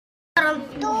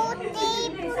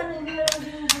Tuti.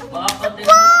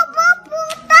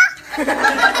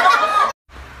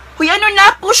 Huy, ano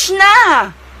na? Push na!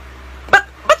 Ba't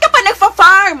ka pa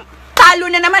nagfa-farm? Talo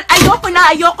na naman. Ayoko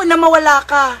na mawala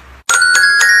ka.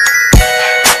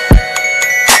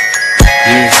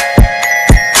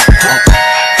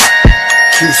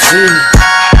 QC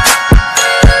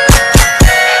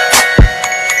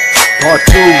Part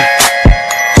 2.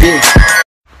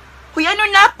 Huy, ano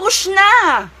na? Push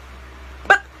na!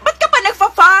 Ba't ka pa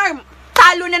nagfa-farm?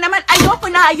 Talo na naman. Ayoko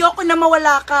na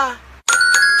mawala ka.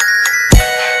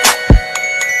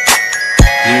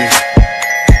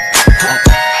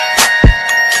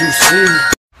 QC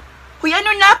Huy, ano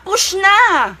na? Push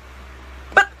na!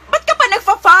 Ba't ka pa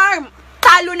nagfa-farm?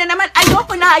 Talo na naman.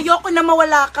 Ayoko na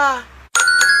mawala ka.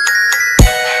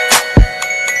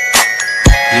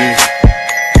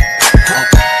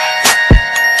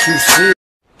 QC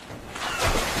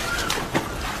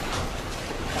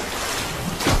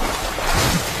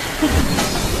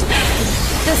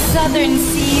The southern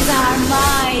seas are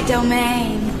my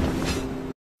domain.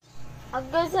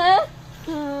 Agad sir?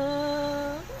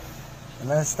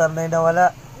 Anong star na yung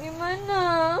nawala? Gimana?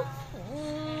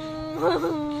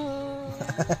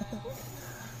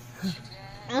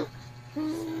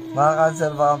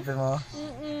 Maka-cancel ba kampi mo?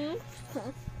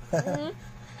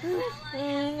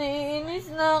 Naiinis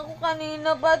na ako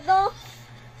kanina pa to.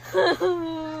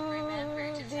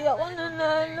 Hindi ako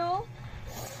nanalo.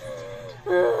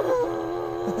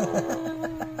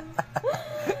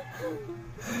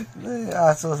 Ay,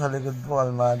 aso sa likod po,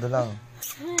 kalmado lang.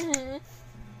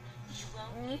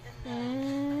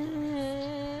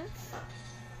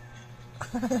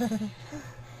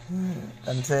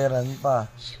 Kanseran pa.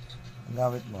 Ang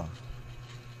gamit mo.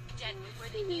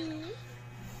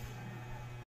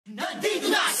 Nandito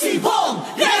na si Jhong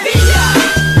Revilla!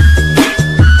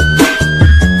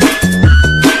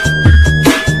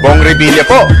 Jhong Revilla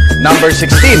po, number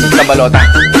 16 sa balota.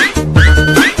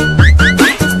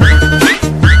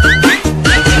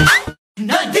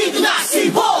 Nandito na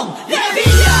si Jhong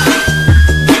Revilla!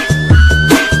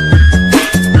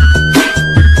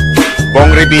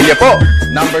 Jhong Revilla po,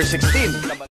 number 16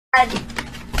 sa balota.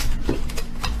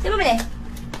 Sino ba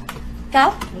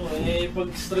Ikaw?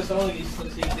 Pag-stress ako,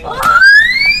 nag-stress eating.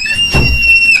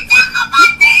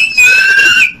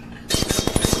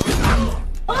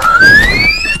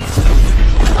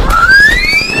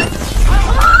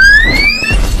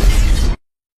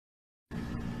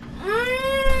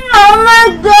 Oh my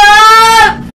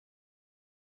God!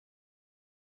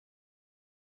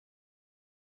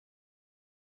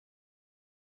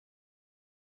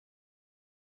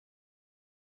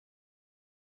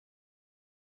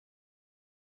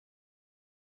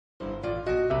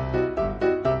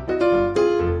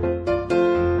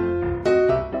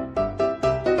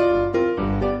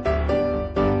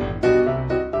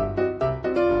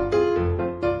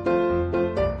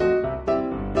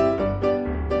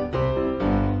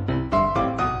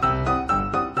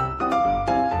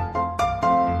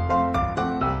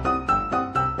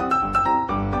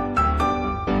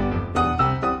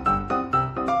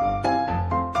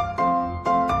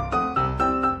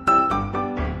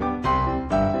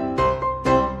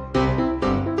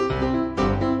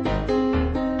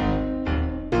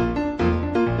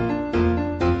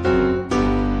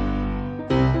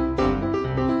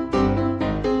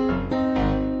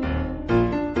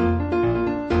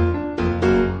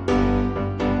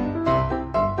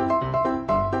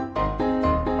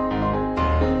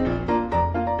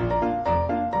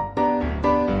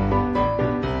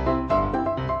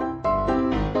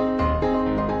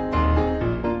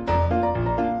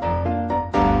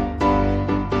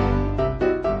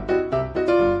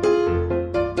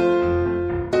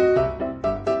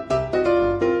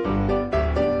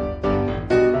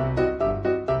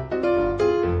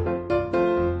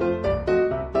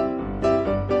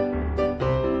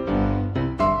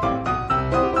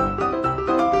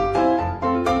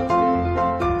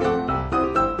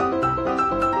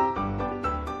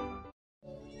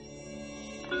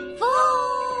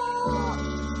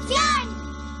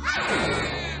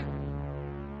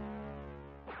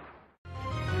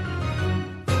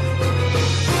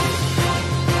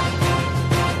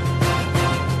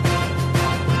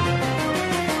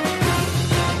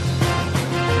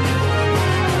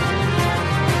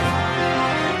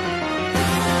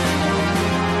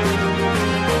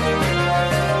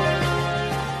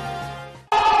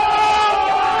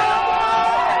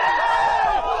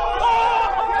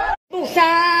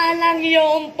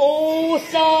 iyong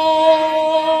puso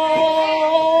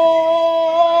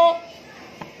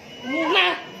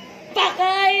na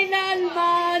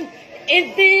pakailanman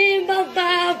hindi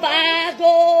mababago.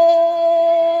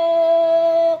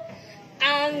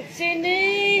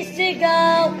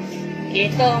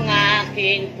 Itong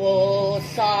aking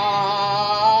puso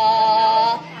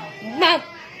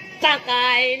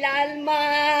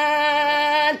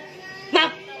magpakailanman,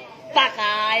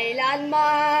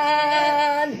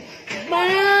 magpakailanman,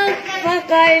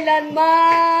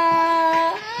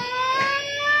 magpakailanman.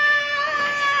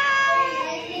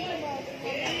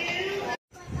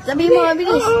 Sabi mo,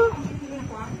 mabilis.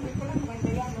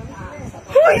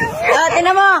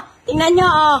 Tingnan mo. Tingnan nyo,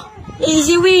 oh.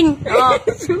 Easy win. Oh.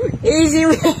 Easy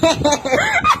win.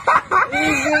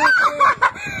 Easy win.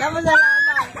 Tapos na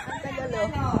laban.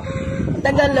 Ang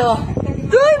tagalo.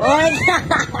 Oh my God.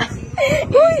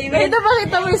 Easy win. Ito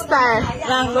pakita mo yung star.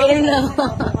 Rangkilo.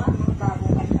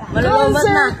 Malulubat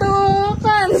na. Cancer to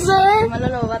cancer.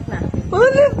 Malulubat na.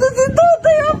 Ulit to si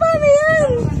Totoy. Paano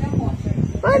yan?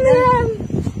 Paano yan?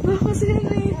 Baka sila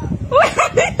na yun.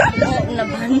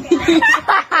 Naban.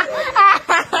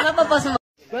 Napapas mo.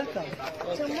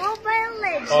 To Mobile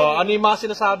Legends. Oh, ano yung mga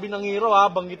sinasabi ng hero ha?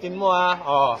 Banggitin mo ha.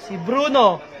 Oh. Si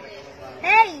Bruno.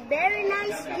 Hey, very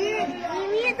nice kid.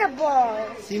 Give me the ball.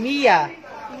 Si Mia.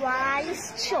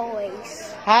 Wise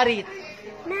choice. Harit.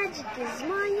 Magic is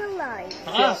my life.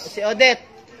 Si Odette.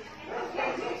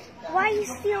 Why you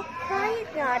still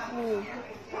quiet, not me?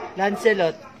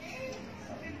 Lancelot.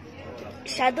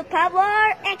 Shadow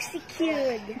power,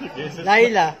 execute.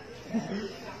 Laila.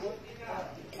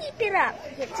 Keep it up.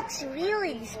 It's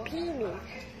really spinning.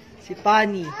 Si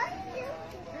Pani.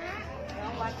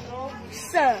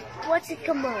 Sir, what's the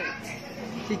command?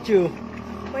 Si Chu.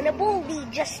 When a bull be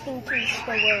just in case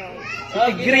the world. Si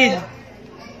Tigrin.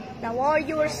 The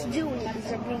warriors doing is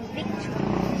a big victory.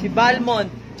 Si Balmont.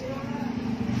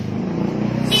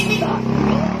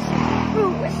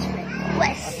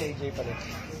 West.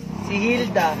 Si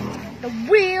Hilda. The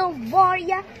real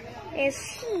warrior is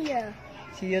here.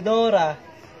 Si Eudora.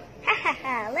 Ha ha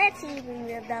ha, let's see we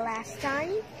will the last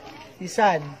time. Si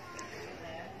San.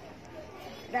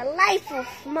 The life of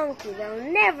monkey will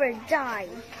never die.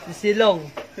 Si Silong.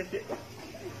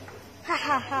 Ha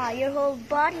ha ha, your whole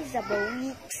body's a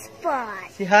weak spot.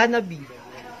 Si Hanabi.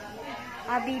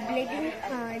 I'll be bleeding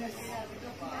hands.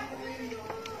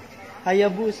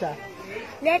 Hayabusa.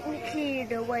 Let me clear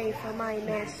the way for my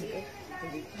master.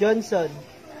 Johnson.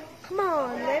 Come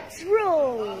on, let's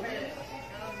roll.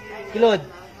 Claude.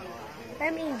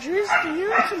 Let me introduce to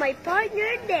you to my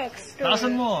partner Dexter.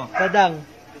 Lakasan mo. Padang.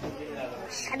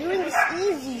 Shadowing is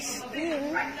easy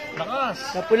sting. Lakas.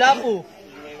 Napulapu.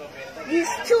 These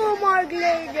two more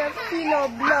glade of kilo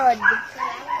blood.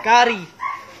 Kari.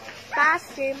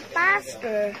 Faster,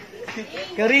 faster.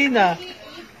 Karina.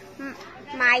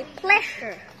 My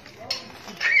pleasure.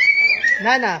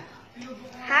 Nana.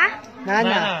 Huh?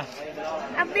 Nana.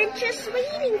 I've been just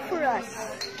waiting for us.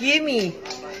 Kimi.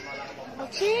 I'll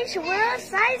change the world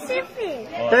size if it.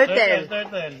 Oh, Turtle.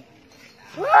 Turtle.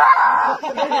 Si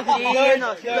Lord.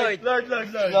 Lord.